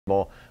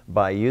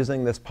by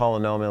using this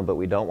polynomial, but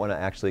we don't want to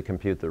actually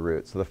compute the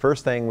root. So the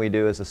first thing we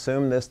do is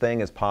assume this thing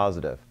is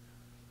positive.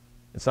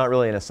 It's not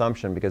really an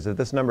assumption, because if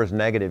this number is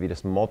negative, you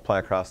just multiply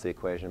across the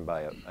equation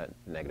by a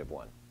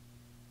 -1.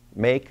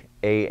 Make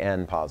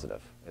an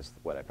positive is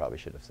what I probably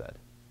should have said.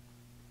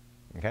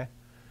 Okay?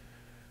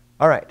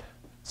 All right.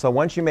 So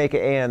once you make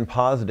an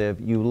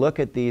positive, you look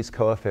at these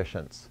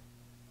coefficients.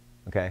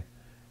 Okay?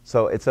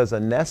 So it says a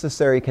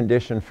necessary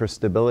condition for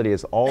stability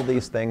is all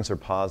these things are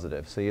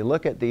positive. So you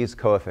look at these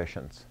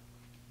coefficients.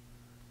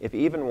 If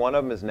even one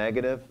of them is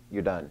negative,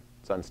 you're done.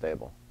 It's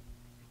unstable.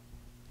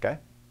 Okay?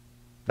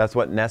 That's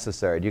what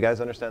necessary. Do you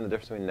guys understand the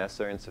difference between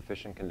necessary and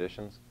sufficient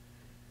conditions?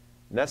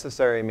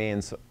 Necessary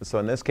means, so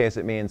in this case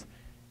it means,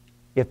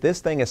 if this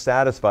thing is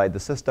satisfied, the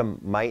system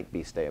might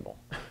be stable.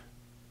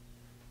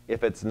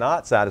 If it's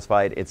not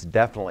satisfied, it's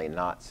definitely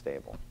not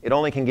stable. It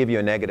only can give you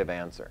a negative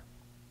answer.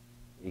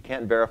 You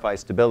can't verify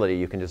stability,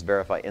 you can just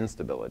verify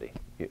instability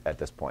at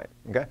this point.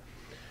 Okay?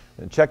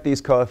 And check these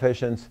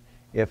coefficients.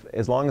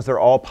 As long as they're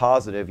all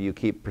positive, you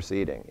keep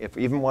proceeding. If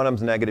even one of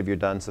them's negative, you're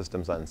done,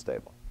 system's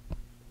unstable.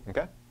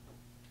 Okay?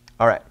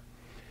 All right.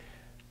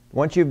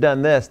 Once you've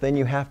done this, then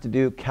you have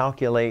to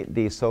calculate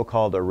these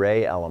so-called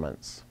array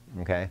elements.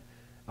 Okay?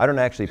 I don't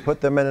actually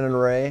put them in an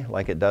array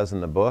like it does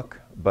in the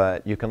book,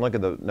 but you can look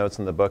at the notes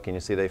in the book and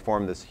you see they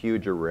form this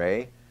huge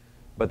array.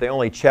 But they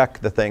only check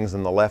the things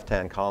in the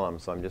left-hand column,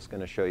 so I'm just going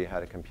to show you how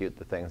to compute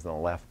the things in the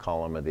left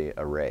column of the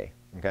array.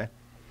 Okay?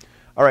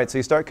 All right, so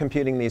you start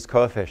computing these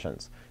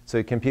coefficients. So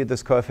you compute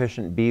this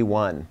coefficient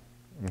b1.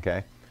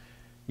 Okay?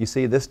 You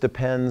see this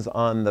depends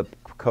on the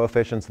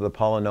coefficients of the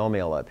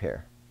polynomial up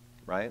here,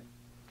 right?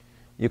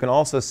 You can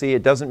also see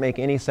it doesn't make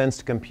any sense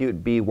to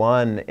compute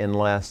b1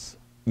 unless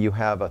you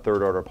have a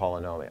third-order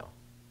polynomial,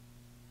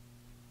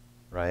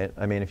 right?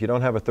 I mean, if you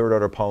don't have a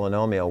third-order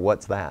polynomial,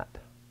 what's that?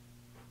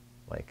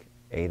 Like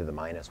a to the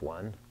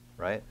 -1,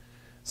 right?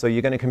 So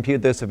you're going to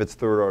compute this if it's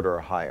third order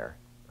or higher,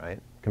 right?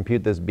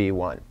 Compute this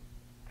b1.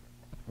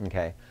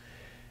 Okay.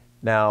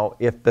 Now,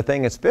 if the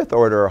thing is fifth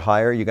order or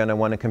higher, you're going to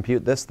want to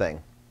compute this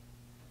thing,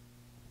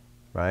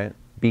 right?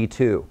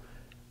 b2,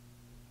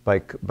 by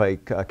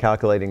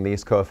calculating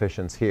these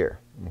coefficients here.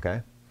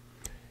 Okay.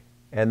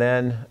 And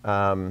then,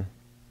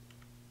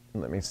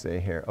 let me see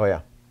here. Oh,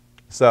 yeah.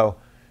 So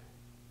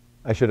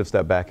I should have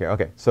stepped back here.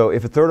 Okay, so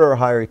if it's third order or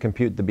higher, you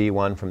compute the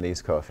b1 from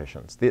these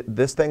coefficients.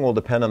 This thing will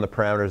depend on the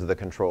parameters of the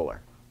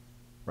controller,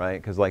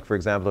 right? Because, like, for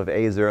example, if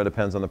a0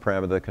 depends on the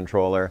parameter of the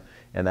controller,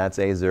 and that's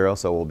a0,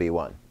 so will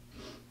b1.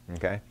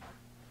 Okay?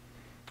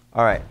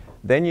 All right,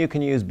 then you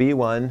can use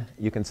b1.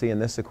 You can see in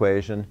this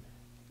equation,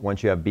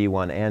 once you have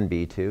b1 and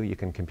b2, you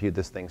can compute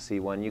this thing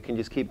c1. You can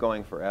just keep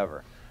going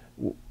forever.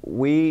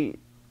 We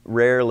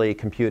rarely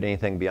compute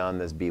anything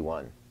beyond this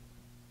b1.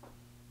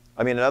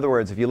 I mean, in other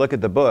words, if you look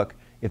at the book,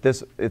 if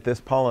this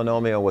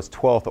polynomial was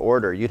 12th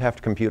order, you'd have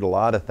to compute a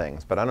lot of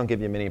things, but I don't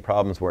give you many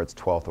problems where it's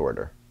 12th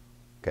order.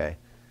 Okay?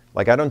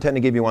 Like, I don't tend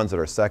to give you ones that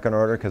are second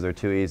order because they're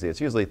too easy.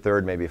 It's usually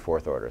third, maybe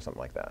fourth order, something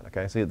like that.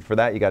 Okay? So for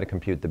that, you got to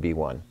compute the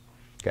b1.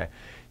 Okay?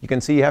 You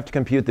can see you have to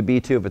compute the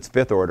b2 if it's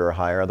fifth order or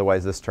higher,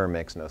 otherwise this term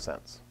makes no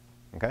sense.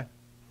 Okay?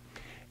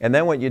 And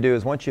then what you do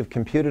is once you've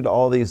computed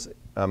all these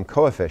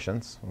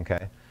coefficients,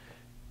 okay,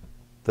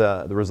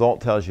 the result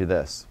tells you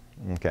this.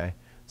 Okay?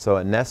 So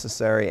a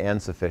necessary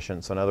and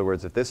sufficient. So in other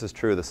words, if this is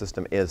true, the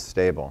system is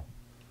stable.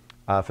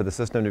 For the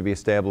system to be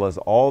stable is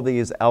all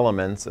these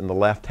elements in the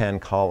left-hand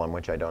column,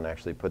 which I don't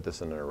actually put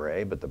this in an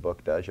array, but the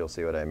book does. You'll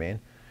see what I mean.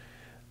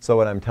 So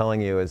what I'm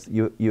telling you is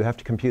you have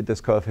to compute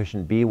this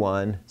coefficient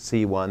b1,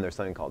 c1. There's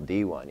something called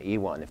d1,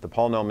 e1. If the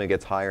polynomial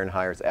gets higher and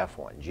higher, it's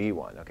f1,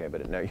 g1. Okay,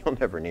 but you'll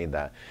never need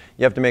that.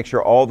 You have to make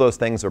sure all those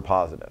things are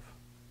positive.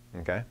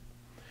 Okay?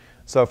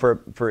 So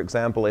for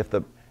example, if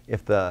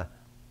the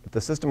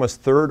system was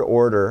third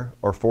order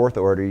or fourth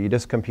order, you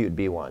just compute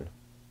b1.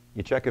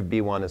 You check if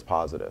b1 is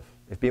positive.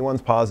 If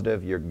b1's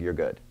positive, you're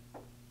good.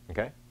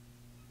 Okay?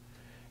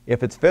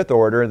 If it's fifth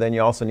order, then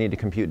you also need to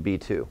compute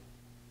b2.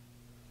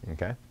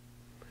 Okay?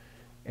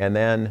 And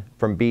then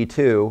from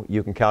b2,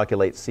 you can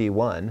calculate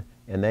c1,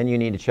 and then you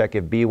need to check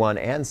if b1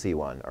 and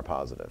c1 are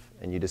positive.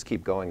 And you just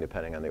keep going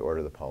depending on the order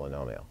of the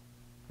polynomial.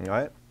 All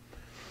right?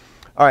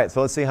 All right,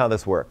 so let's see how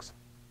this works.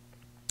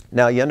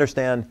 Now, you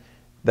understand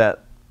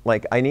that,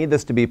 like, I need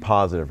this to be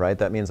positive, right?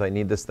 That means I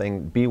need this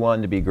thing,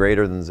 b1, to be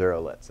greater than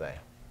 0, let's say.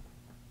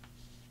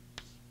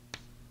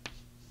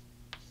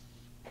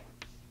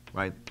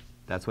 Right?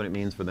 That's what it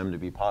means for them to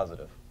be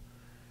positive.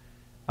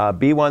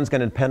 b1 is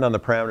going to depend on the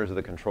parameters of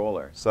the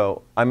controller.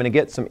 So I'm going to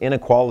get some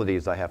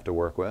inequalities I have to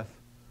work with.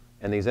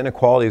 And these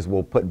inequalities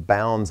will put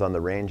bounds on the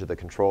range of the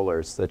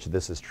controllers such that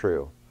this is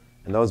true.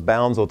 And those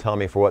bounds will tell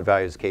me for what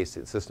values case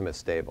the system is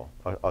stable.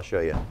 I'll show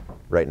you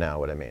right now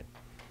what I mean.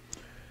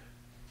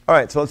 All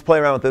right, so let's play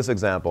around with this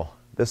example.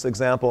 This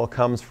example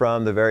comes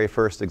from the very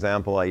first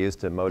example I used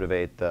to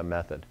motivate the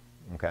method.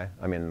 Okay?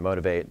 I mean,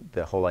 motivate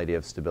the whole idea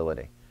of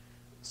stability.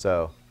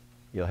 So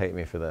you'll hate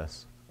me for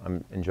this.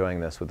 I'm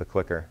enjoying this with the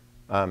clicker.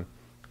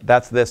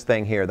 That's this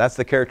thing here. That's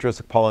the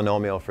characteristic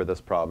polynomial for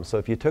this problem. So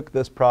if you took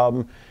this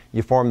problem,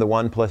 you formed the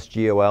 1 plus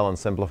GOL and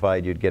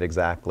simplified, you'd get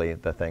exactly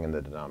the thing in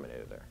the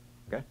denominator there.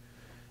 Okay?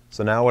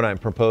 So now what I'm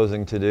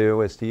proposing to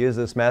do is to use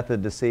this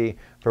method to see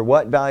for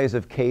what values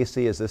of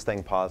Kc is this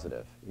thing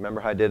positive. Remember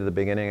how I did at the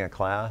beginning of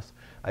class?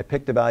 I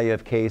picked a value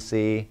of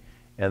Kc,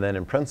 and then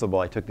in principle,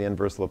 I took the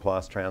inverse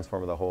Laplace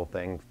transform of the whole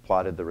thing,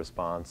 plotted the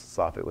response,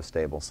 saw if it was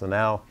stable. So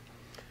now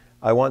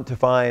I want to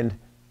find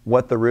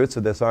what the roots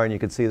of this are, and you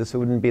can see this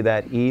wouldn't be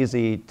that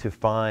easy to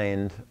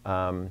find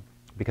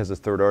because it's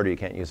third order. You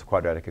can't use a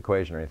quadratic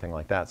equation or anything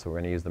like that, so we're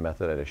going to use the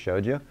method I just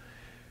showed you.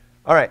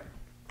 All right,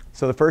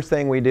 so the first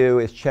thing we do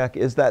is check,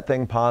 is that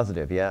thing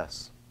positive?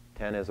 Yes,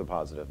 10 is a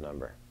positive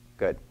number.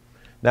 Good.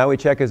 Now we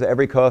check, is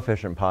every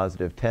coefficient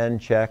positive? 10,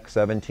 check.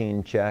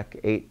 17, check.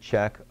 8,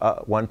 check.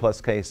 1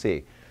 plus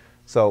Kc.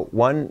 So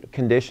one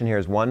condition here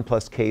is 1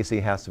 plus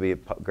Kc has to be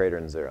greater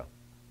than 0.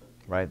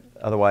 Right?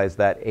 Otherwise,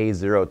 that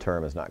A0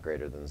 term is not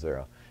greater than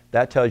 0.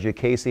 That tells you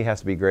Kc has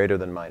to be greater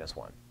than minus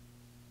 1.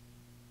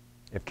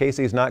 If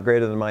Kc is not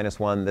greater than minus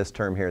 1, this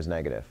term here is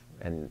negative,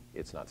 and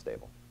it's not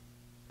stable.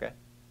 Okay?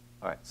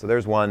 All right, so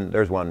there's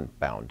one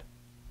bound.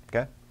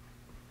 Okay?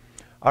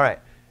 All right,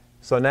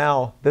 so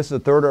now this is a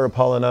third order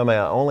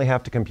polynomial. I only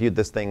have to compute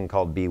this thing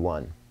called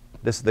B1.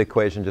 This is the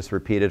equation just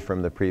repeated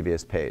from the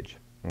previous page.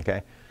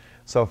 Okay?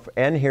 So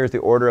n here is the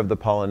order of the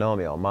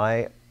polynomial.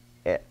 My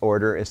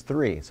order is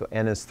 3, so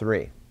n is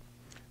 3.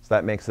 So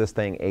that makes this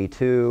thing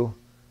A2,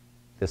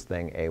 this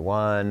thing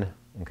A1,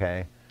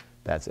 okay?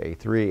 That's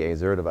A3,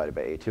 A0 divided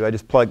by A2. I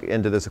just plug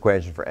into this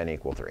equation for n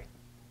equal 3,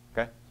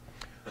 okay?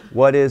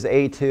 What is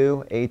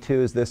A2? A2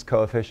 is this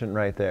coefficient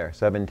right there,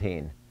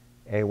 17.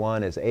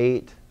 A1 is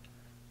 8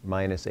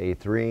 minus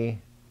A3,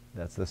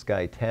 that's this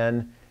guy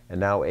 10, and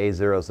now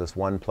A0 is this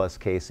 1 plus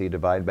Kc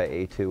divided by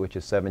A2, which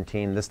is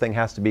 17. This thing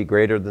has to be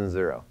greater than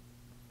 0,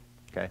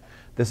 okay?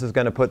 This is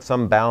going to put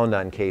some bound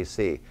on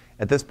Kc.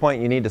 At this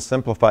point, you need to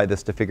simplify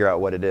this to figure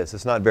out what it is.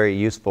 It's not very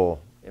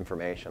useful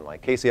information.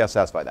 Like, Kc has to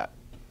satisfy that.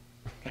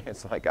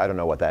 It's like, I don't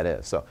know what that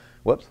is. So,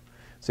 whoops.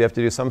 So you have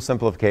to do some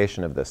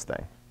simplification of this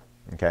thing.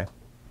 Okay?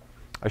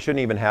 I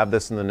shouldn't even have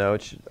this in the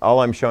notes. All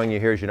I'm showing you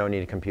here is you don't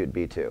need to compute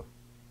B2.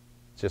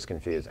 It's just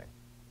confusing.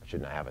 I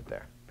shouldn't have it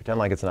there. Pretend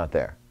like it's not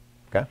there.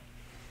 Okay?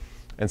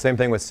 And same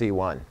thing with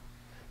C1.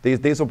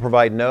 These will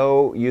provide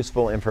no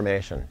useful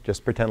information.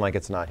 Just pretend like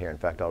it's not here. In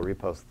fact, I'll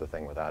repost the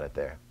thing without it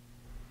there.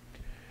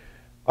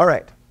 All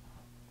right.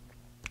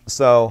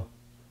 So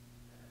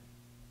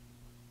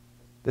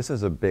this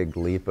is a big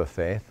leap of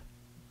faith.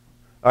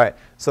 All right.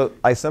 So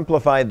I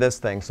simplified this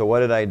thing. So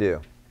what did I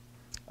do?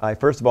 I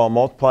first of all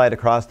multiplied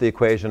across the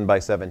equation by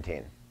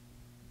 17.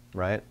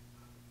 Right?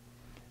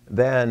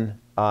 Then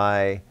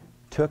I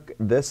took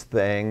this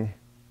thing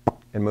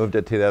and moved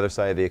it to the other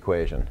side of the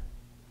equation.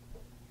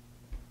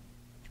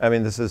 I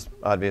mean, this is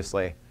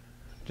obviously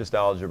just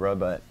algebra,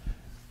 but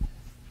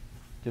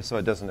just so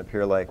it doesn't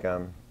appear like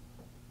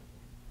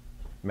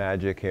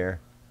magic here.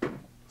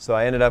 So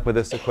I ended up with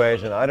this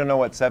equation. I don't know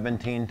what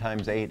 17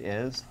 times 8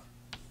 is,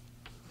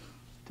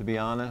 to be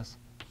honest.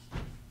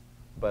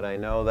 But I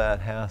know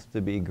that has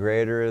to be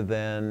greater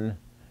than,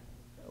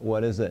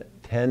 what is it,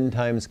 10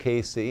 times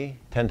Kc?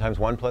 10 times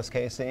 1 plus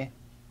Kc?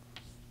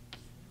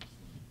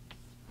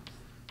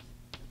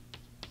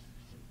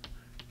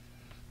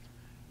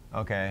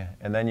 Okay,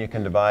 and then you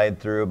can divide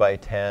through by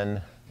 10,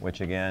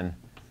 which again,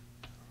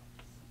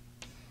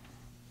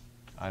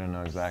 I don't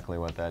know exactly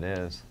what that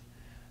is.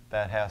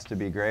 That has to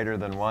be greater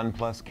than 1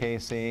 plus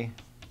Kc.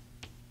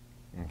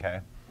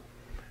 Okay,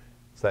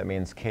 so that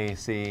means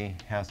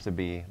Kc has to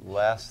be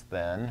less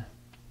than,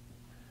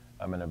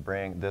 I'm going to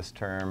bring this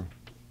term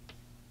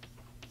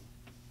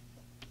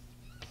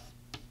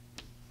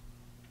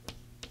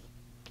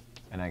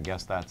and I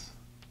guess that's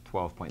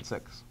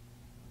 12.6.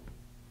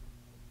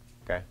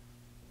 Okay.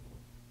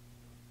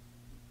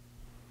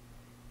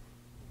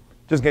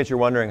 Just in case you're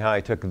wondering how I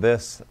took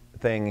this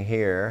thing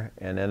here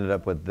and ended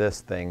up with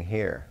this thing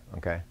here,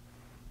 okay?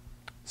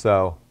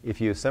 So if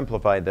you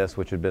simplified this,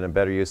 which would have been a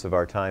better use of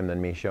our time than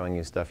me showing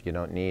you stuff you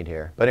don't need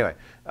here. But anyway,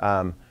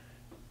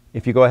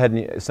 if you go ahead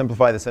and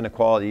simplify this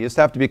inequality, you just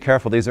have to be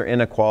careful. These are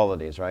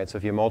inequalities, right? So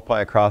if you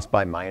multiply across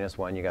by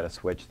 -1, you got to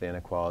switch the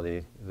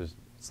inequality.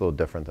 It's a little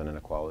different than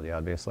inequality,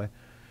 obviously.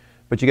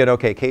 But you get,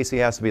 okay, Kc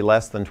has to be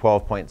less than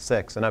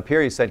 12.6. And up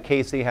here you said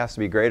Kc has to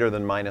be greater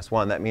than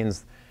 -1. That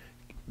means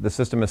the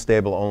system is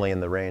stable only in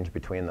the range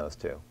between those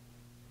two.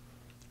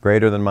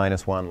 Greater than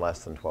 -1,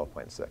 less than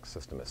 12.6,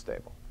 system is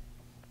stable.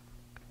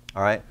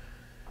 All right?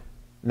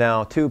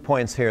 Now, 2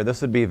 points here.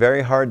 This would be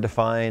very hard to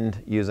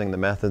find using the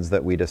methods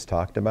that we just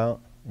talked about.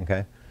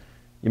 Okay?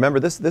 You remember,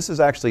 this is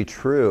actually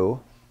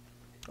true,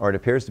 or it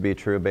appears to be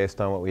true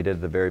based on what we did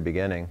at the very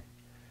beginning.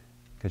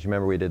 Because you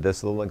remember we did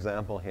this little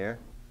example here.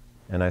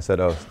 And I said,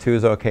 oh, 2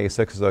 is OK,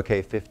 6 is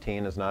OK,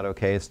 15 is not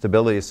OK.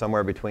 Stability is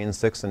somewhere between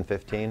 6 and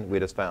 15. We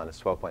just found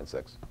it's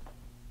 12.6.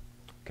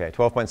 OK,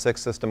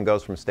 12.6 system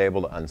goes from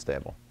stable to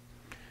unstable.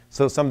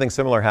 So something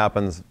similar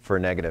happens for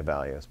negative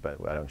values, but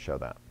I don't show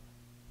that.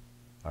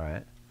 All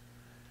right.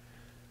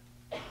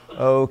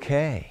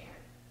 OK.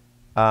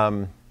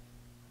 So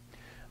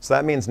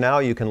that means now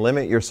you can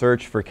limit your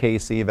search for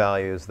KC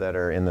values that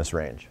are in this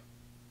range.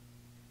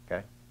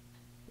 Okay?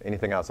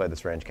 Anything outside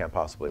this range can't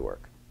possibly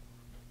work.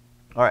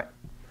 All right.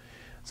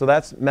 So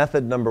that's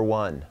method number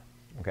 1.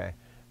 Okay?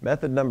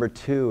 Method number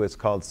 2 is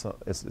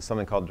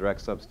something called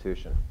direct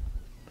substitution.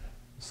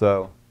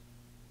 So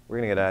we're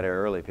going to get out of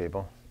here early,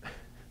 people.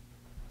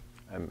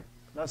 I'm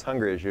not as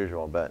hungry as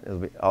usual, but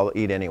I'll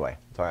eat anyway.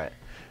 It's all right.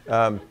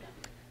 All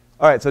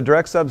right, so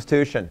direct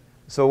substitution.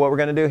 So what we're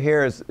going to do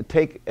here is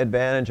take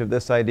advantage of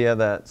this idea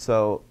that,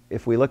 so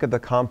if we look at the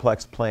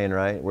complex plane,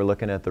 right, we're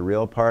looking at the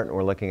real part and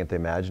we're looking at the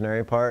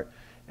imaginary part.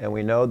 And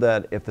we know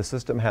that if the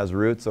system has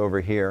roots over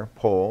here,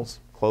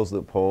 poles, closed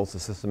loop poles, the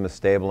system is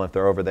stable. And if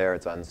they're over there,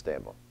 it's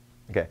unstable.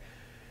 Okay.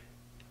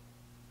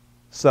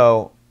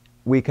 So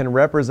we can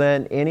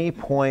represent any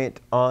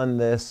point on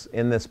this,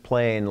 in this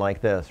plane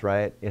like this,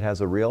 right? It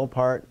has a real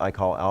part, I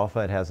call alpha.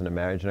 It has an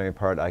imaginary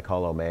part, I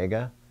call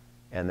omega.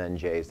 And then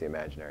j is the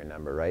imaginary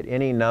number, right?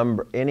 Any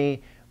number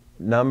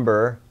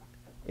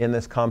in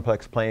this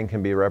complex plane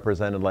can be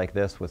represented like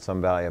this with some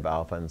value of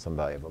alpha and some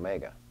value of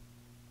omega.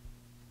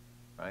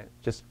 Right?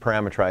 Just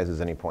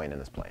parameterizes any point in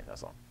this plane,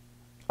 that's all.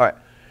 All right.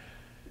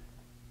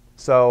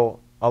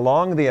 So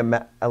along the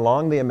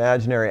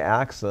imaginary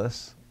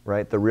axis,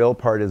 right, the real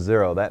part is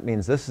 0. That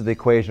means this is the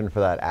equation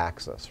for that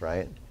axis,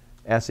 right?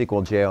 S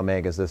equals j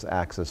omega is this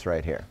axis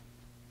right here.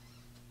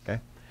 Okay?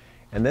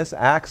 And this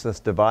axis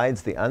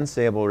divides the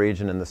unstable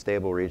region and the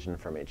stable region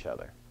from each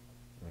other.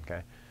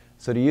 Okay?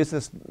 So to use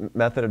this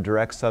method of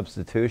direct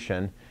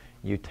substitution,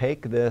 you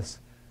take this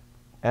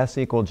S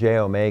equals j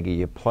omega,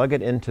 you plug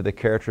it into the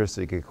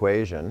characteristic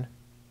equation,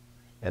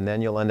 and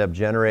then you'll end up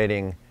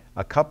generating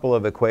a couple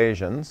of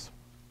equations,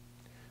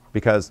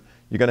 because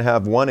you're going to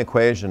have one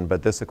equation,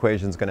 but this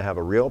equation is going to have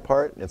a real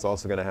part, and it's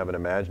also going to have an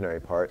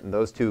imaginary part, and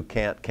those two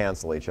can't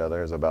cancel each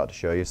other, as I'm about to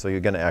show you. So you're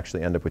going to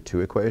actually end up with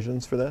 2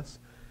 equations for this.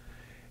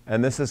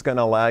 And this is going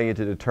to allow you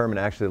to determine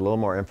actually a little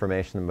more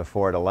information than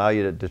before. It'll allow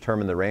you to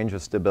determine the range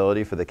of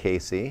stability for the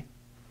KC,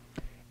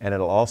 and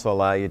it'll also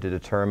allow you to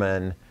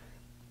determine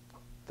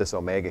this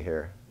omega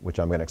here, which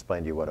I'm going to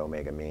explain to you what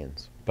omega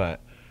means. But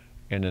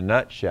in a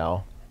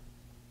nutshell,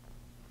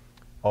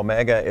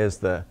 omega is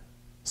the,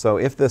 so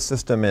if this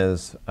system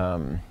is,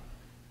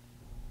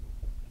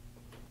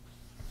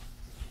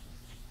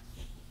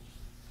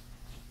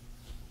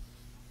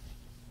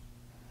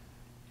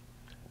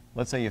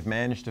 let's say you've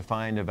managed to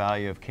find a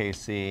value of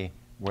KC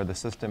where the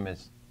system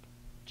is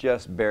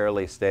just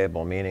barely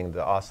stable, meaning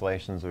the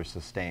oscillations are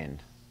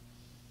sustained.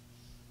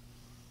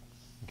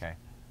 Okay.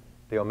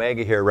 The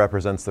omega here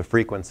represents the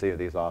frequency of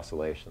these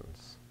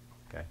oscillations.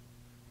 Okay.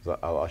 So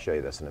I'll show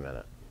you this in a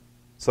minute.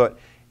 So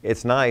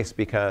it's nice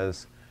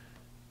because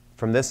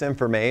from this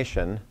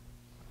information,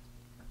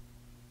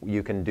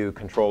 you can do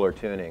controller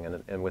tuning.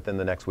 And within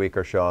the next week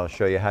or so, I'll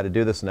show you how to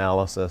do this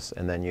analysis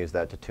and then use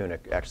that to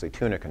actually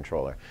tune a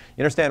controller.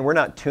 You understand, we're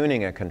not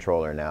tuning a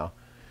controller now.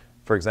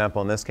 For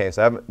example, in this case,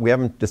 we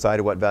haven't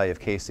decided what value of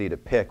KC to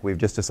pick. We've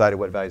just decided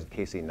what values of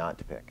KC not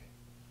to pick.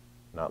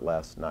 Not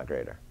less, not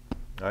greater.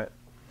 All right?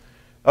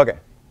 Okay.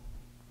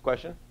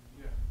 Question?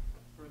 Yeah.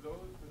 For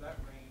that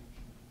range,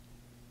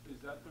 is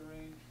that the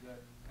range that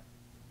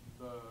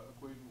the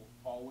equation will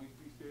always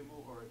be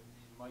stable, or it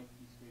might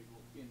be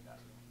stable in that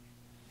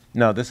range?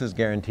 No, this is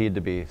guaranteed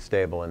to be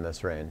stable in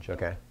this range.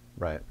 Okay.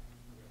 Right. Okay.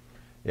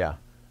 Yeah.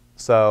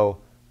 So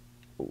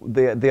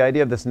the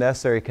idea of this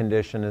necessary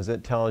condition is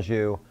it tells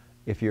you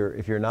if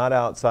you're not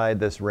outside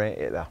this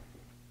range,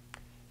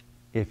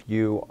 if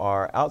you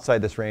are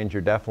outside this range,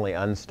 you're definitely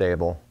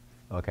unstable.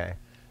 Okay.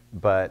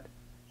 But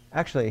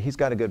actually, he's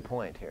got a good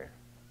point here.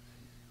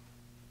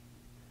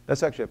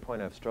 That's actually a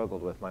point I've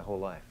struggled with my whole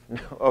life.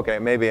 Okay,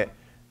 maybe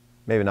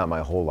not my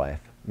whole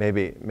life.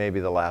 Maybe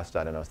the last,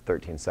 I don't know,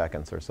 13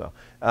 seconds or so.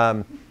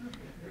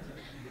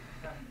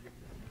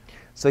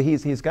 So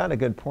he's got a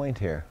good point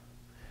here.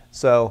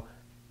 So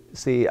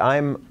see,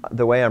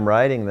 the way I'm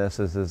writing this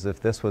is as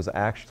if this was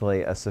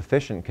actually a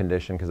sufficient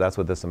condition, because that's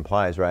what this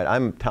implies, right?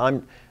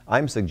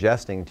 I'm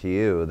suggesting to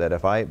you that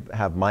if I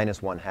have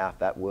 -1/2,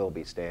 that will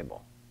be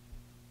stable.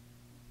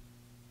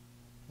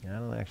 I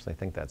don't actually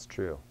think that's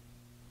true.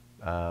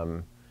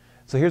 So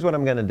here's what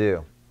I'm going to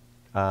do.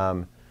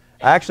 I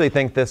actually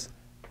think this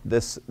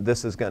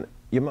is going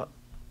to,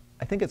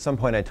 I think at some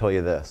point I told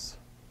you this.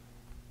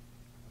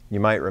 You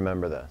might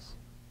remember this.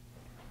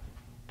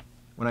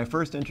 When I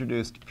first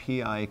introduced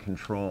PI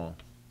control,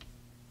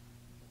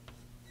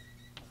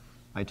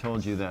 I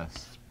told you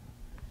this.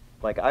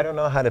 Like, I don't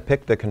know how to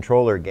pick the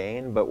controller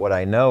gain, but what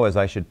I know is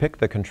I should pick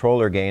the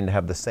controller gain to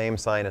have the same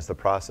sign as the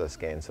process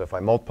gain. So if I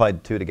multiply the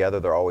two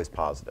together, they're always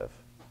positive.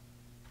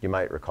 You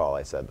might recall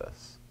I said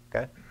this.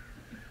 Okay?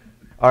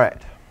 All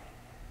right.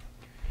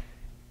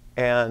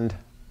 And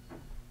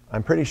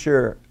I'm pretty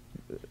sure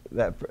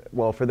that,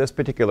 well, for this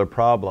particular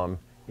problem,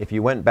 if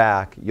you went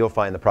back, you'll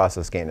find the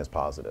process gain is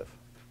positive.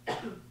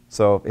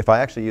 So if I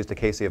actually used a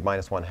KC of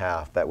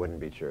 -1/2, that wouldn't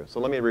be true. So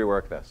let me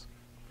rework this.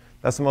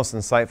 That's the most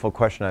insightful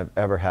question I've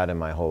ever had in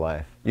my whole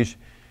life.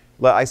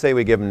 I say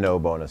we give them no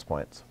bonus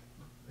points.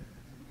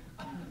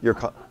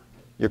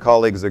 your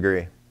colleagues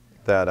agree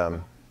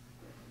that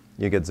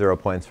you get 0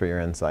 points for your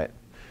insight.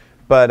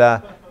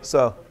 But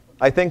so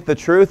I think the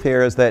truth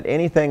here is that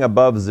anything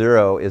above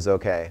 0 is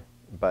okay,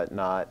 but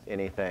not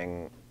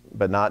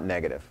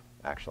negative,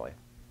 actually.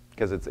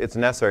 Because it's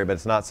necessary, but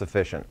it's not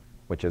sufficient,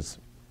 which is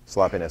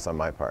sloppiness on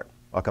my part.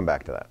 I'll come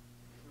back to that.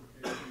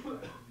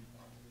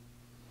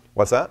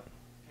 What's that?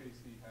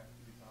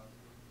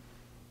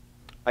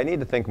 I need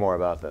to think more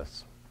about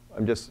this.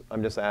 I'm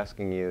just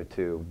asking you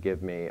to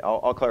give me.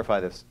 I'll clarify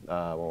this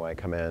when I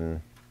come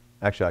in.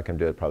 Actually, I can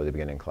do it probably at the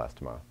beginning of class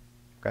tomorrow.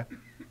 Okay?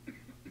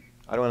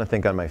 I don't want to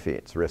think on my feet.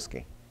 It's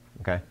risky.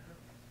 Okay?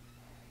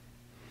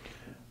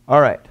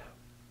 All right.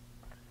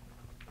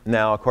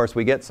 Now, of course,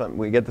 we get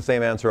the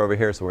same answer over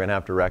here, so we're going to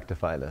have to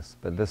rectify this.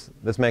 But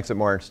this makes it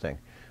more interesting.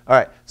 All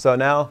right. So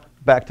now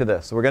back to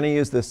this. So we're going to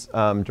use this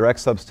direct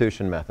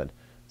substitution method.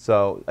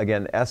 So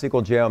again, s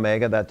equals j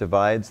omega, that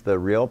divides the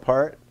real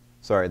part.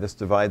 Sorry, this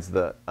divides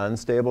the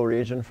unstable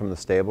region from the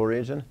stable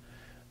region.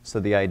 So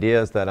the idea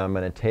is that I'm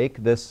going to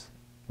take this,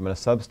 I'm going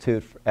to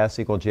substitute s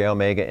equals j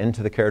omega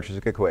into the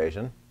characteristic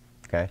equation.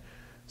 Okay?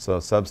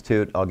 So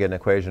substitute, I'll get an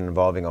equation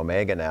involving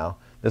omega now.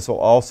 This will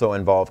also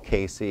involve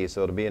Kc,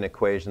 so it'll be an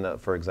equation that,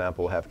 for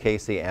example, will have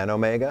Kc and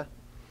omega.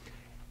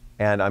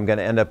 And I'm going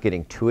to end up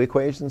getting 2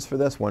 equations for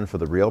this, one for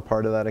the real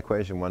part of that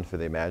equation, one for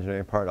the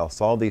imaginary part. I'll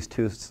solve these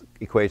 2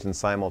 equations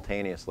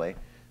simultaneously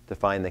to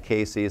find the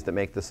Kc's that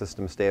make the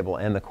system stable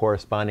and the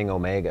corresponding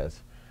omegas.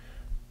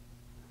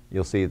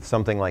 You'll see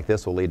something like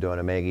this will lead to an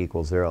omega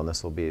equals 0, and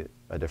this will be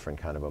a different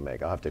kind of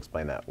omega. I'll have to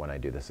explain that when I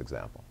do this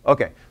example.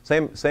 OK,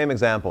 same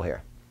example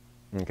here.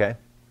 OK?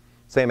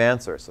 Same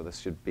answer, so this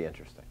should be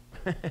interesting.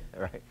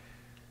 Right?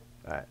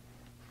 All right.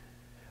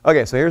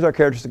 OK, so here's our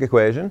characteristic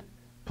equation.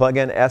 Plug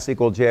in s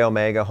equals j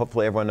omega.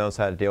 Hopefully everyone knows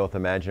how to deal with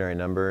imaginary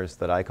numbers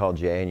that I call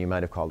j, and you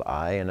might have called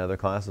I in other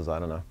classes. I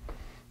don't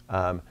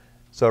know.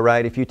 So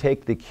right, if you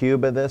take the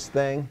cube of this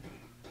thing,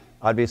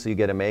 obviously you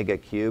get omega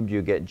cubed.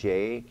 You get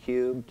j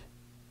cubed.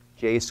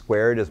 J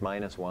squared is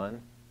 -1.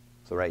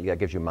 So right, that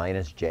gives you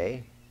minus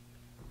j.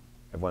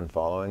 Everyone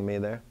following me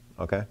there?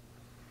 OK.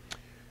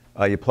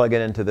 You plug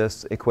it into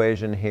this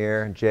equation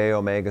here, j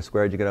omega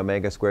squared, you get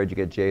omega squared, you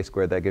get j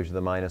squared, that gives you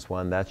the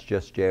 -1. That's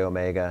just j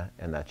omega,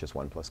 and that's just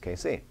 1 plus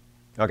kc.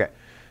 OK,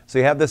 so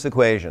you have this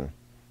equation.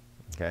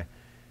 OK,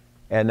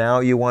 and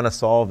now you want to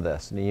solve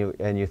this,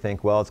 and you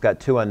think, well, it's got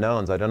 2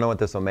 unknowns. I don't know what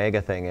this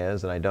omega thing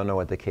is, and I don't know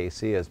what the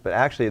kc is. But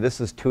actually,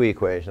 this is 2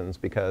 equations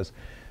because,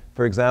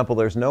 for example,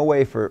 there's no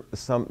way for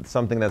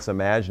something that's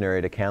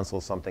imaginary to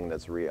cancel something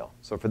that's real.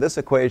 So for this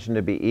equation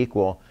to be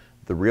equal,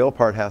 the real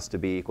part has to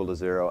be equal to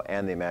 0,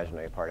 and the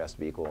imaginary part has to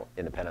be equal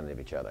independently of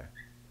each other.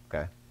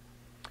 Okay?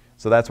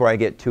 So that's where I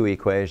get 2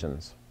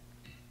 equations.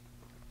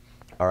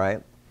 All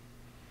right?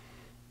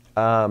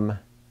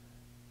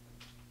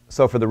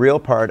 So for the real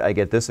part, I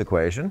get this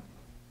equation,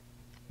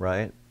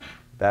 right?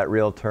 That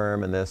real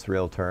term and this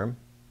real term.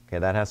 Okay,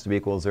 that has to be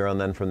equal to 0,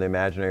 and then from the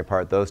imaginary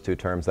part, those 2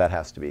 terms, that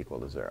has to be equal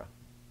to 0.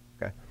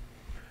 Okay?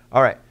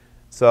 All right.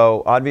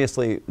 So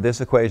obviously, this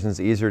equation is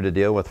easier to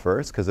deal with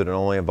first because it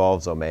only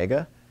involves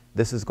omega.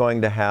 This is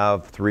going to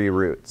have 3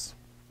 roots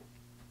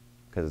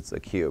because it's a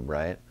cube,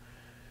 right?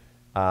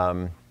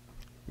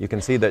 You can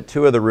see that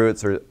 2 of the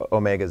roots are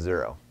omega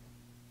 0,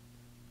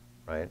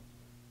 right?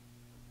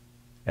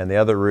 And the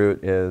other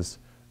root is,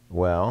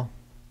 well,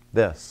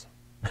 this.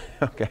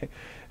 OK,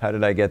 how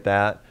did I get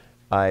that?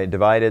 I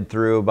divided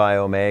through by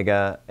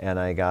omega, and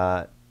I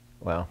got,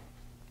 well,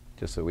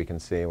 just so we can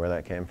see where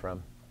that came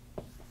from.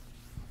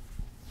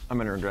 I'm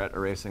going to regret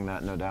erasing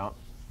that, no doubt.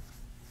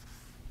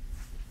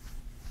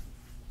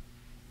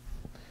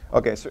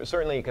 OK, so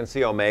certainly you can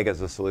see omega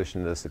is a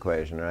solution to this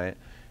equation, right?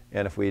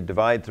 And if we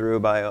divide through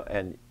by,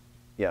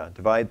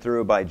 divide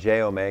through by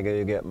j omega,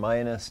 you get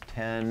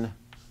 -10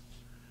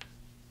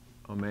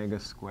 omega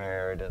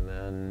squared, and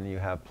then you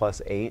have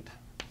 +8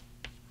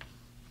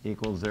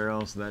 equals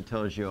 0. So that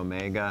tells you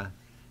omega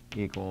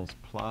equals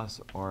plus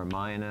or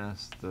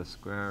minus the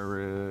square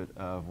root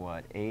of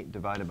what? 8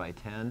 divided by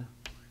 10.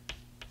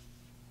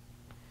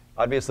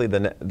 Obviously,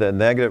 the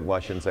negative, well, I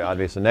shouldn't say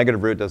obvious. The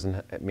negative root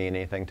doesn't mean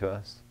anything to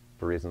us,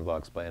 for reasons I'll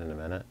explain in a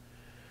minute.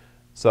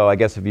 So I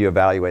guess if you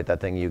evaluate that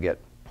thing, you get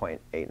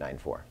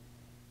 0.894.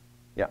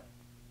 Yeah?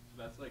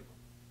 So that's like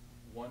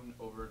 1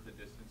 over the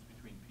distance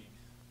between peaks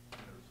in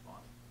the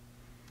response.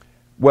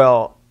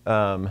 Well,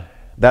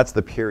 that's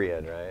the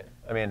period, right?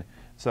 I mean,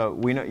 so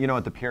we know, you know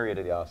what the period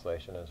of the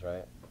oscillation is,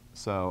 right?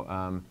 So,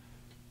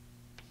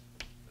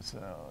 it's,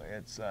 I'm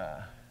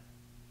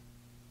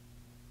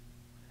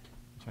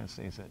trying to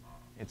see,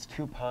 it's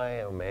 2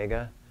 pi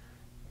omega.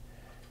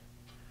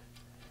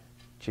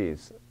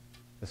 Geez,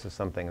 this is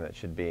something that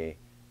should be,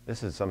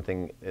 this is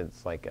something,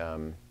 it's like,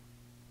 you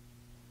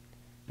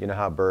know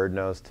how a bird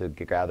knows to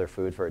gather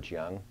food for its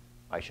young?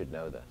 I should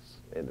know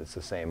this. It's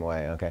the same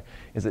way, OK.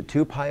 Is it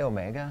 2 pi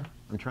omega?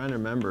 I'm trying to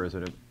remember, is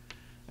it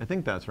I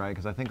think that's right,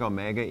 because I think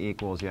omega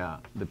equals, yeah,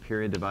 the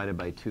period divided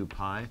by 2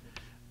 pi.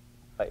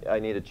 I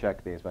need to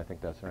check these, but I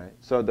think that's right.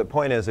 So the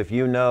point is, if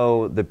you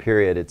know the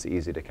period, it's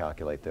easy to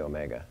calculate the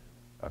omega.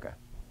 OK.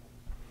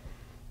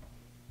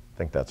 I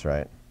think that's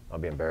right. I'll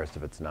be embarrassed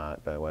if it's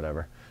not, but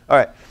whatever. All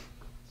right.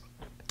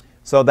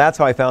 So that's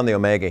how I found the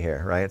omega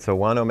here, right? So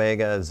 1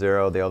 omega is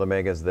 0, the other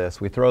omega is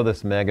this. We throw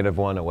this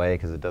 -1 away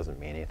because it doesn't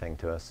mean anything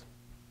to us.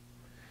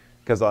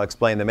 Because I'll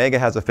explain, the omega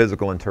has a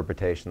physical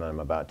interpretation that I'm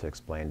about to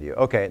explain to you.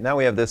 Okay, now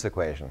we have this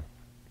equation,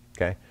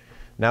 okay?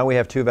 Now we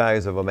have two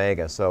values of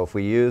omega. So if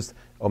we use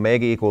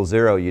omega equals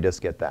 0, you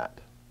just get that.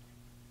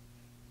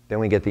 Then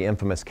we get the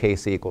infamous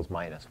Kc equals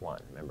 -1.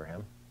 Remember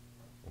him?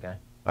 Okay?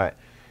 All right.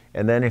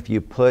 And then if you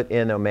put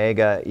in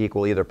omega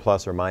equal either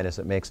plus or minus,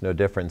 it makes no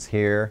difference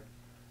here,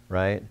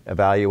 right?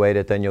 Evaluate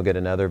it, then you'll get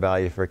another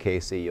value for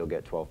Kc. You'll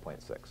get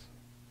 12.6.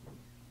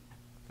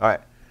 All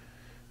right.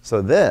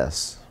 So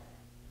this,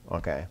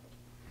 okay,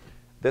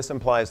 this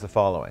implies the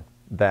following,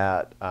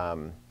 that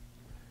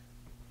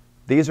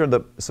these are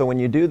the, so when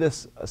you do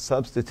this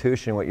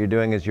substitution, what you're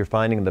doing is you're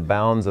finding the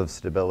bounds of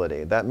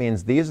stability. That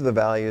means these are the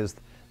values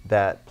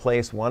that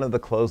place one of the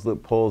closed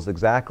loop poles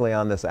exactly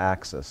on this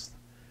axis.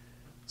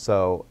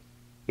 So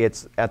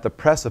it's at the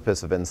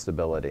precipice of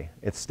instability.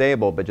 It's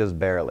stable, but just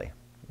barely,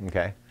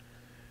 okay?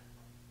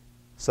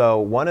 So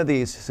one of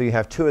these, so you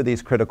have two of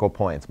these critical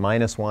points,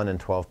 -1 and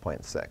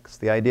 12.6.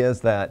 The idea is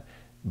that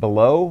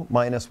below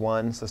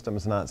 -1, system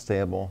is not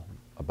stable.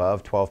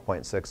 Above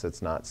 12.6,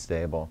 it's not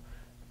stable.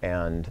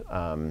 And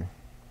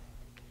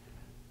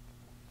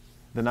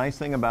the nice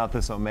thing about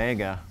this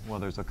omega, well,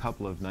 there's a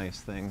couple of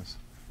nice things.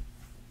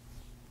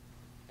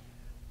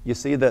 You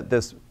see that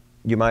this,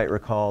 you might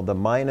recall, the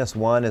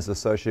 -1 is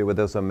associated with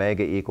this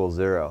omega equals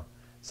 0.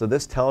 So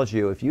this tells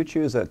you if you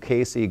choose a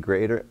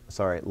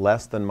Kc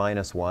less than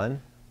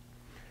 -1,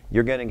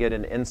 you're going to get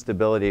an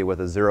instability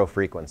with a 0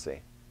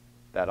 frequency.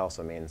 That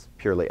also means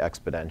purely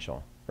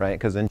exponential, right?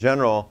 Because in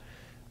general,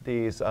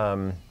 these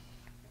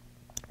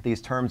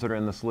terms that are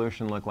in the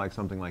solution look like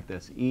something like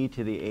this. E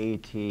to the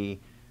AT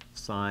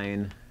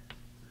sine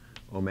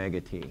omega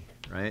t,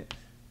 right?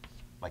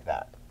 Like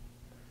that.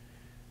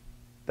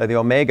 The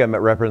omega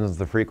represents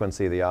the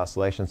frequency of the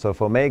oscillation. So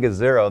if omega is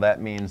 0, that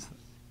means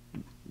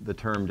the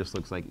term just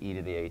looks like e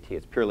to the AT.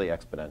 It's purely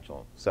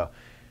exponential.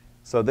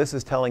 So this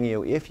is telling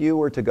you if you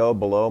were to go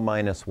below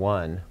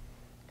 -1,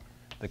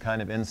 the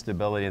kind of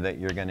instability that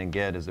you're going to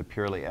get is a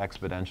purely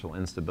exponential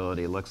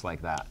instability. It looks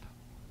like that.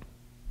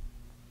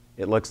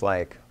 It looks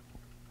like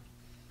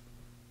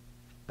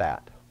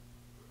that.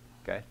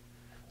 Okay?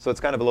 So it's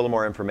kind of a little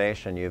more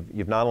information.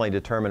 You've not only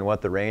determined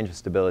what the range of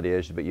stability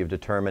is, but you've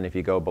determined if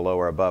you go below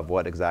or above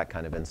what exact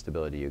kind of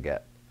instability you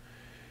get.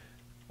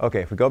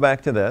 Okay, if we go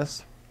back to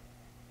this,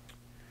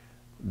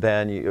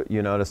 then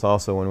you notice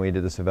also when we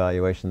did this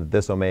evaluation that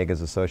this omega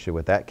is associated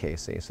with that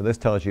Kc. So this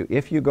tells you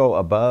if you go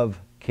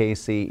above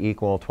Kc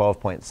equal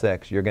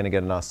 12.6, you're going to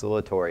get an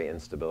oscillatory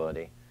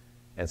instability,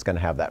 and it's going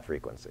to have that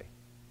frequency.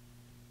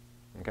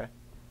 Okay?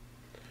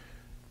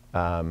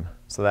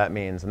 So that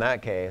means in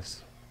that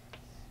case,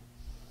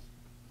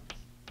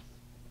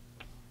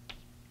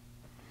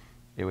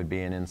 it would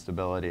be an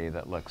instability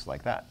that looks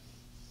like that.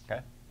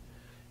 Okay?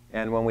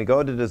 And when we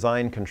go to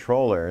design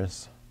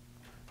controllers,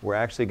 we're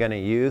actually going to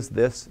use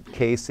this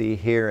Kc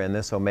here and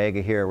this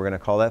omega here. We're going to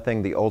call that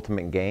thing the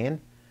ultimate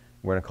gain.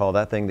 We're going to call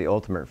that thing the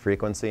ultimate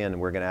frequency, and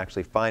we're going to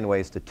actually find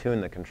ways to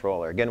tune the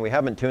controller. Again, we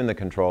haven't tuned the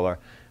controller.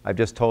 I've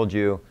just told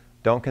you,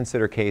 don't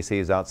consider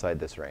Kc's outside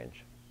this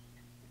range.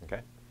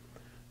 Okay?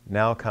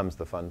 Now comes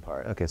the fun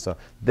part. Okay, so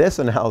this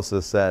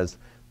analysis says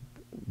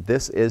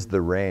this is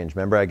the range.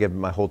 Remember I gave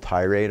my whole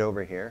tirade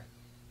over here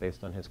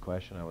based on his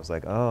question? I was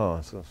like, oh,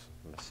 it's a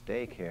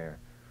mistake here.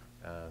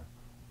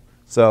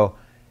 So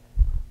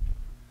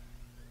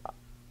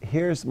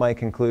here's my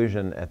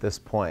conclusion at this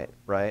point,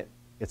 right?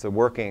 It's a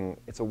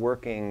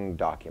working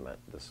document,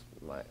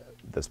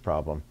 this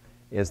problem,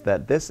 is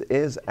that this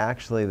is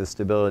actually the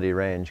stability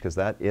range, because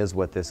that is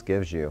what this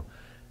gives you.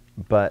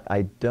 But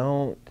I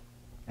don't,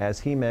 as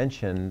he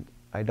mentioned,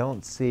 I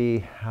don't see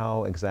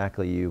how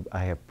exactly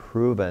I have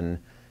proven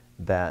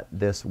that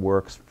this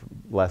works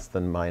less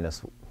than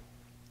minus.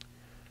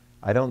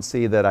 I don't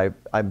see that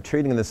I'm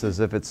treating this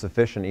as if it's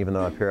sufficient, even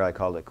though up here I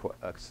called it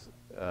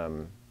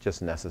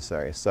just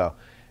necessary. So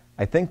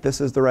I think this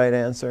is the right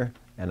answer,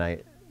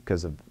 and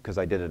because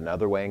I did it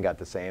another way and got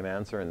the same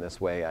answer, and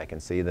this way I can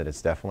see that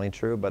it's definitely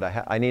true. But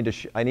I need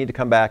to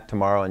come back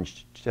tomorrow and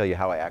tell you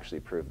how I actually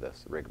prove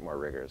this more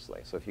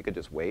rigorously. So if you could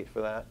just wait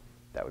for that,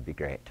 that would be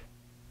great.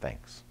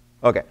 Thanks.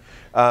 Okay.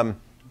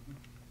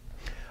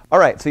 All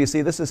right, so you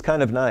see this is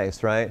kind of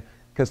nice, right?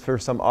 Because for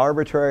some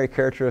arbitrary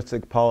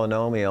characteristic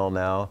polynomial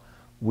now,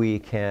 we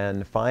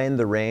can find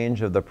the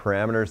range of the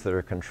parameters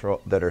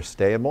that are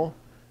stable,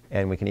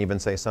 and we can even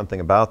say something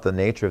about the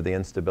nature of the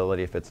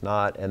instability if it's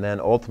not, and then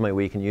ultimately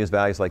we can use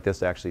values like this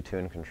to actually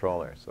tune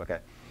controllers. Okay.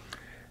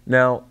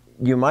 Now,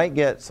 you might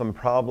get some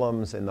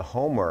problems in the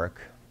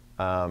homework,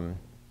 and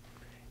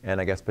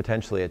I guess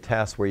potentially a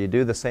test, where you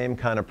do the same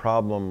kind of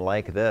problem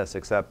like this,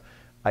 except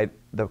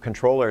the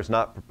controller is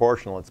not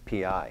proportional, it's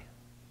pi.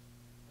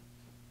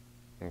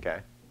 Okay?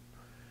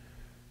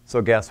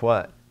 So guess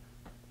what?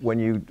 When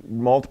you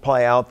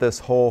multiply out this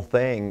whole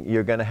thing,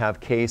 you're going to have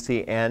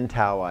Kc and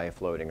tau I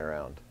floating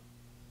around.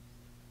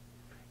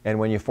 And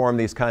when you form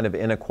these kind of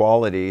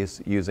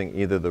inequalities using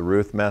either the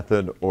Routh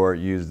method or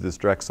use this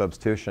direct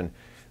substitution,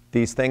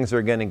 these things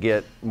are going to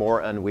get more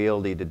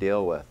unwieldy to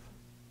deal with,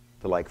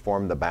 to like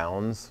form the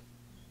bounds.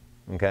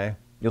 Okay?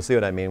 You'll see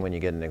what I mean when you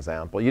get an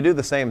example. You do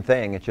the same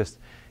thing. It's just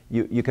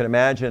you can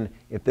imagine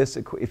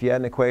if you had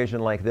an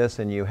equation like this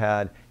and you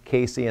had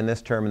Kc in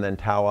this term and then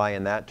tau I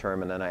in that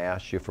term, and then I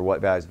asked you for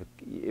what values,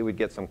 it would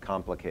get some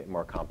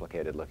more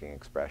complicated looking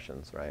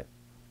expressions, right?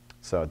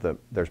 So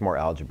there's more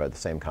algebra. The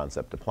same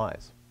concept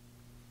applies.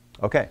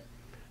 Okay,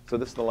 so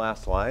this is the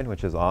last slide,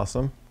 which is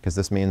awesome, because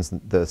this means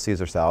the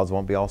Caesar salads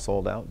won't be all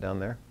sold out down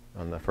there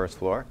on the first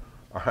floor.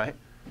 All right?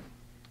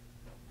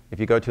 If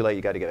you go too late,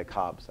 you got to get a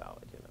Cobb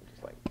salad. You know,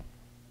 just like,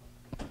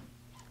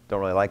 don't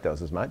really like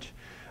those as much.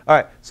 All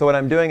right, so what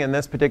I'm doing in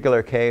this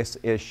particular case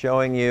is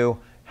showing you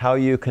how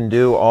you can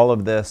do all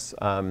of this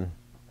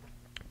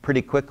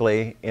pretty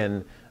quickly.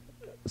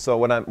 So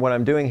what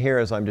I'm doing here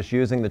is I'm just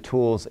using the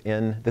tools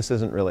in, this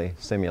isn't really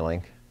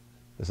Simulink.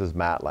 This is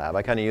MATLAB.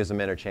 I kind of use them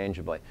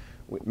interchangeably.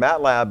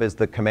 MATLAB is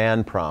the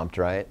command prompt,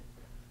 right?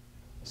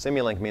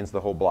 Simulink means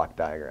the whole block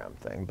diagram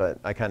thing, but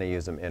I kind of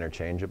use them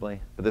interchangeably.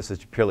 But this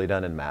is purely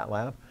done in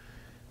MATLAB.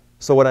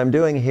 So what I'm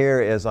doing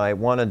here is I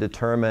want to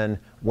determine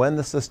when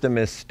the system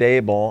is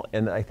stable,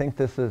 and I think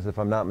this is, if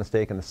I'm not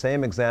mistaken, the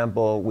same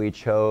example we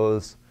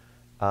chose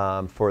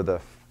for the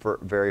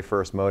very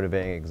first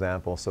motivating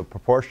example. So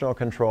proportional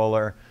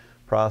controller,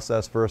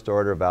 process first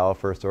order, valve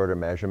first order,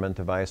 measurement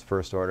device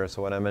first order.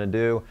 So what I'm going to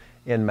do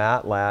in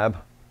MATLAB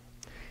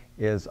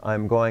is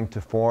I'm going to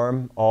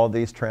form all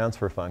these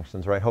transfer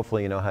functions, right?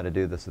 Hopefully you know how to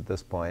do this at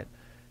this point.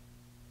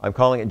 I'm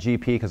calling it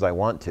GP because I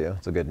want to.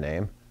 It's a good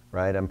name,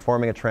 right? I'm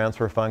forming a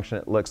transfer function.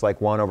 It looks like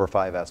 1 over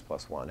 5s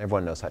plus 1.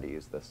 Everyone knows how to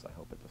use this, I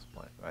hope, at this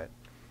point, right?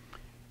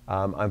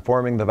 I'm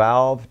forming the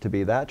valve to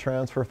be that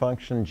transfer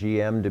function,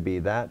 GM to be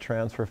that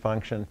transfer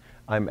function.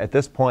 I'm at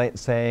this point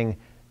saying,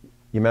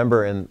 you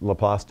remember in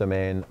Laplace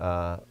domain,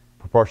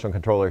 proportional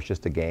controller is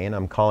just a gain.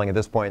 I'm calling at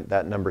this point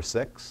that number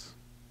 6.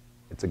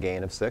 It's a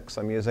gain of 6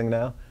 I'm using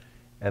now.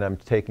 And I'm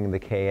taking the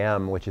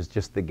Km, which is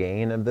just the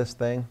gain of this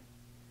thing,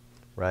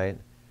 right?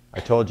 I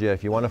told you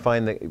if you want to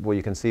find the, well,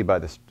 you can see by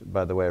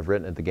the way I've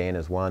written it, the gain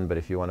is 1. But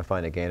if you want to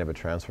find a gain of a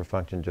transfer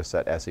function, just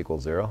set s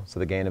equals 0.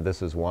 So the gain of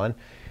this is 1.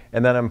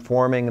 And then I'm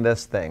forming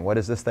this thing. What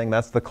is this thing?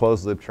 That's the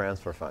closed loop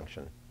transfer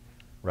function,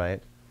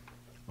 right?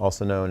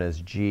 Also known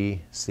as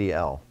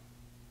GCL,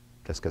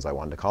 just because I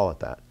wanted to call it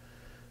that.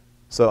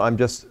 So I'm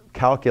just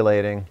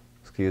calculating,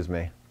 excuse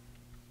me,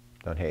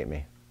 don't hate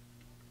me.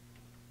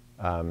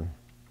 I'm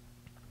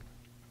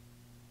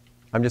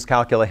just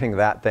calculating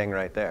that thing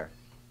right there,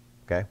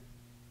 okay?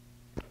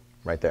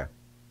 Right there,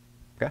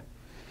 okay?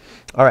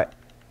 All right,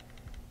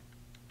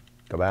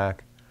 go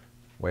back,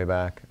 way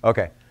back.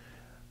 Okay,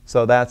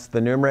 so that's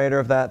the numerator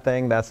of that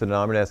thing. That's the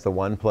denominator. That's the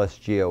 1 plus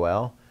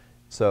GOL.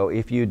 So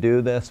if you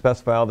do this,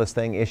 specify all this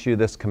thing, issue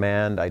this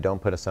command. I don't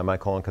put a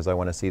semicolon because I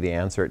want to see the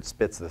answer. It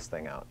spits this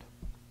thing out,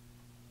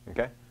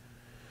 okay?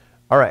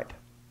 All right,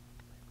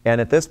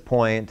 and at this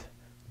point,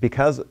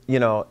 because, you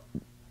know,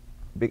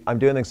 I'm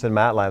doing this in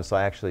MATLAB, so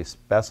I actually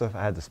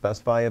had to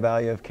specify a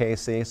value of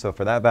Kc. So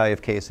for that value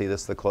of Kc,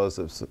 this is the closed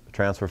loop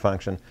transfer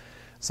function.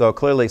 So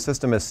clearly,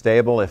 system is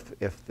stable if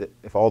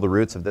all the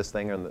roots of this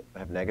thing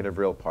have negative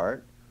real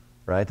part,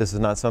 right? This is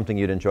not something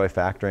you'd enjoy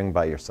factoring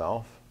by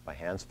yourself, by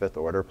hand, 5th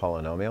order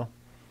polynomial.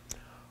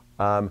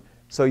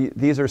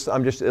 These are,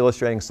 I'm just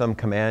illustrating some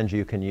commands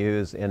you can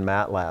use in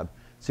MATLAB.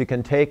 So you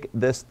can take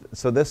this,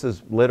 so this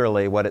is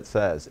literally what it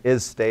says,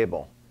 is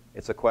stable.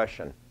 It's a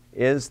question.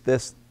 Is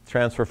this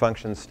transfer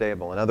function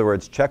stable? In other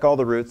words, check all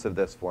the roots of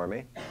this for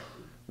me.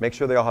 Make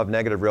sure they all have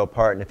negative real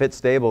part. And if it's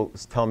stable,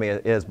 tell me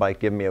it is by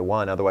giving me a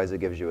 1. Otherwise, it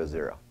gives you a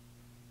 0.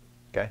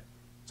 Okay?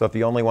 So if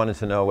you only wanted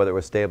to know whether it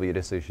was stable, you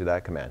just issue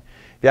that command.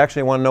 If you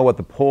actually want to know what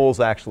the poles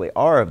actually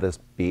are of this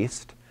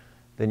beast,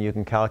 then you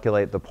can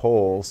calculate the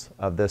poles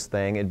of this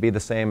thing. It'd be the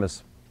same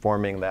as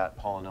forming that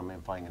polynomial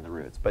and finding the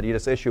roots. But you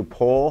just issue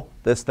pole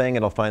this thing,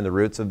 it'll find the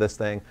roots of this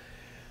thing.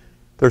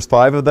 There's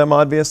 5 of them,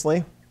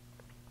 obviously.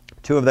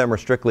 2 of them are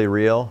strictly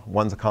real.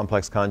 One's a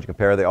complex conjugate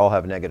pair. They all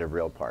have negative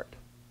real part.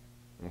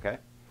 Okay?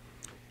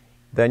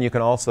 Then you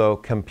can also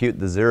compute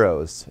the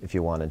zeros if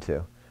you wanted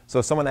to. So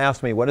if someone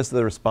asked me, what is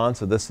the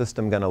response of this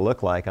system going to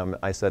look like?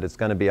 I said it's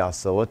going to be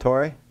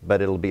oscillatory,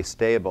 but it'll be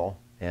stable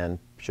and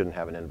shouldn't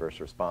have an inverse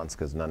response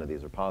because none of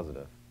these are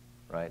positive.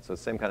 Right? So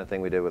it's the same kind of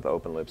thing we did with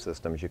open loop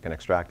systems. You can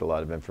extract a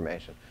lot of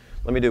information.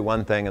 Let me do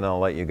one thing and then I'll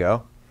let you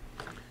go.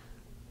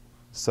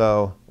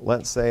 So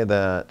let's say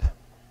that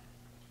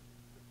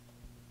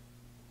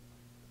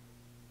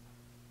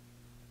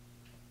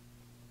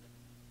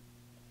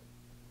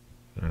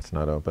it's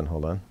not open.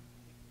 Hold on.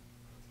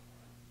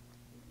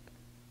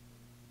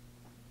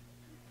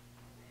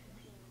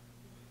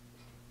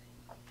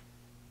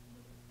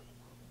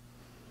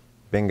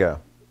 Bingo.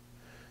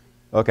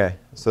 Okay,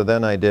 so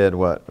then I did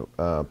what?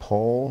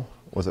 Pole?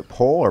 Was it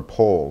pole or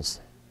poles?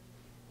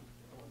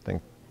 I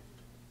think.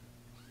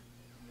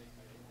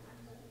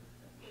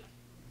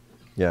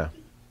 Yeah.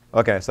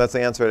 Okay, so that's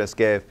the answer I just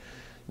gave.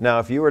 Now,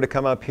 if you were to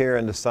come up here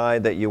and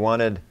decide that you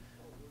wanted,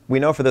 we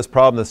know for this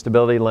problem the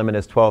stability limit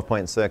is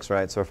 12.6,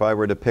 right? So if I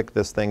were to pick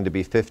this thing to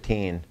be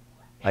 15,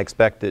 I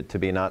expect it to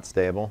be not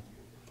stable.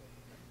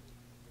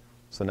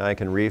 So now I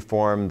can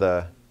reform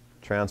the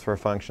transfer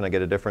function. I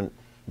get a different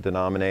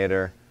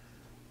denominator.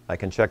 I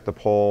can check the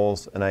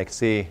poles, and I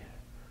see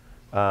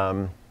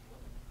now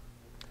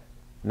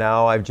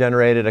I've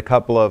generated a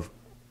couple of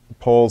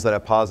poles that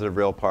have positive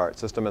real parts.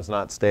 System is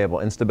not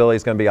stable. Instability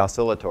is going to be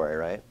oscillatory,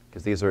 right?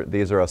 Because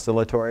these are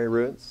oscillatory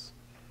roots.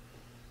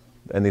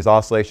 And these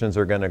oscillations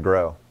are going to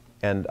grow.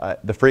 And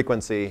the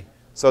frequency,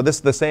 so this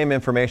is the same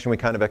information we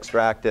kind of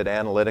extracted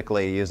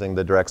analytically using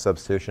the direct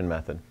substitution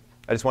method.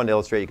 I just wanted to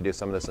illustrate you can do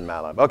some of this in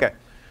MATLAB. OK,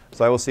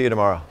 so I will see you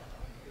tomorrow.